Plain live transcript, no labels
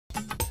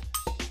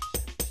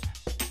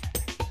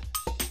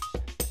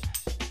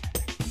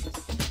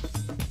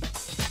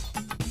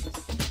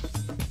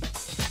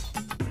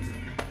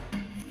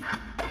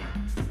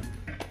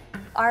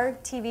our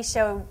TV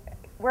show,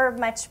 we're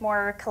much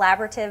more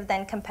collaborative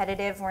than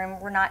competitive.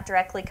 We're not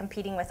directly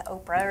competing with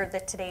Oprah or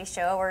the Today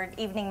Show or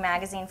Evening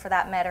Magazine for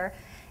that matter.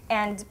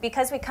 And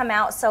because we come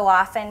out so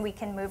often, we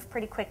can move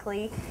pretty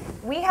quickly.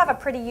 We have a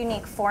pretty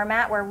unique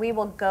format where we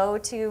will go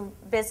to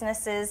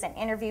businesses and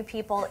interview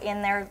people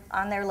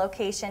on their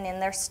location, in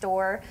their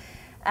store.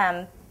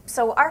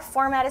 So our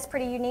format is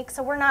pretty unique,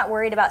 so we're not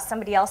worried about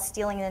somebody else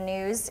stealing the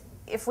news.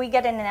 If we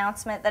get an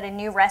announcement that a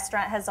new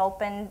restaurant has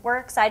opened, we're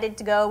excited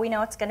to go. We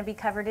know it's going to be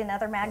covered in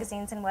other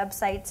magazines and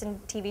websites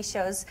and TV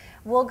shows.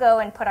 We'll go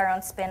and put our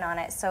own spin on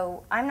it.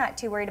 So I'm not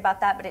too worried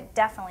about that, but it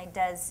definitely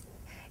does.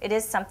 It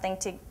is something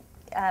to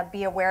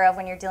be aware of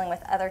when you're dealing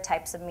with other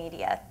types of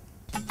media.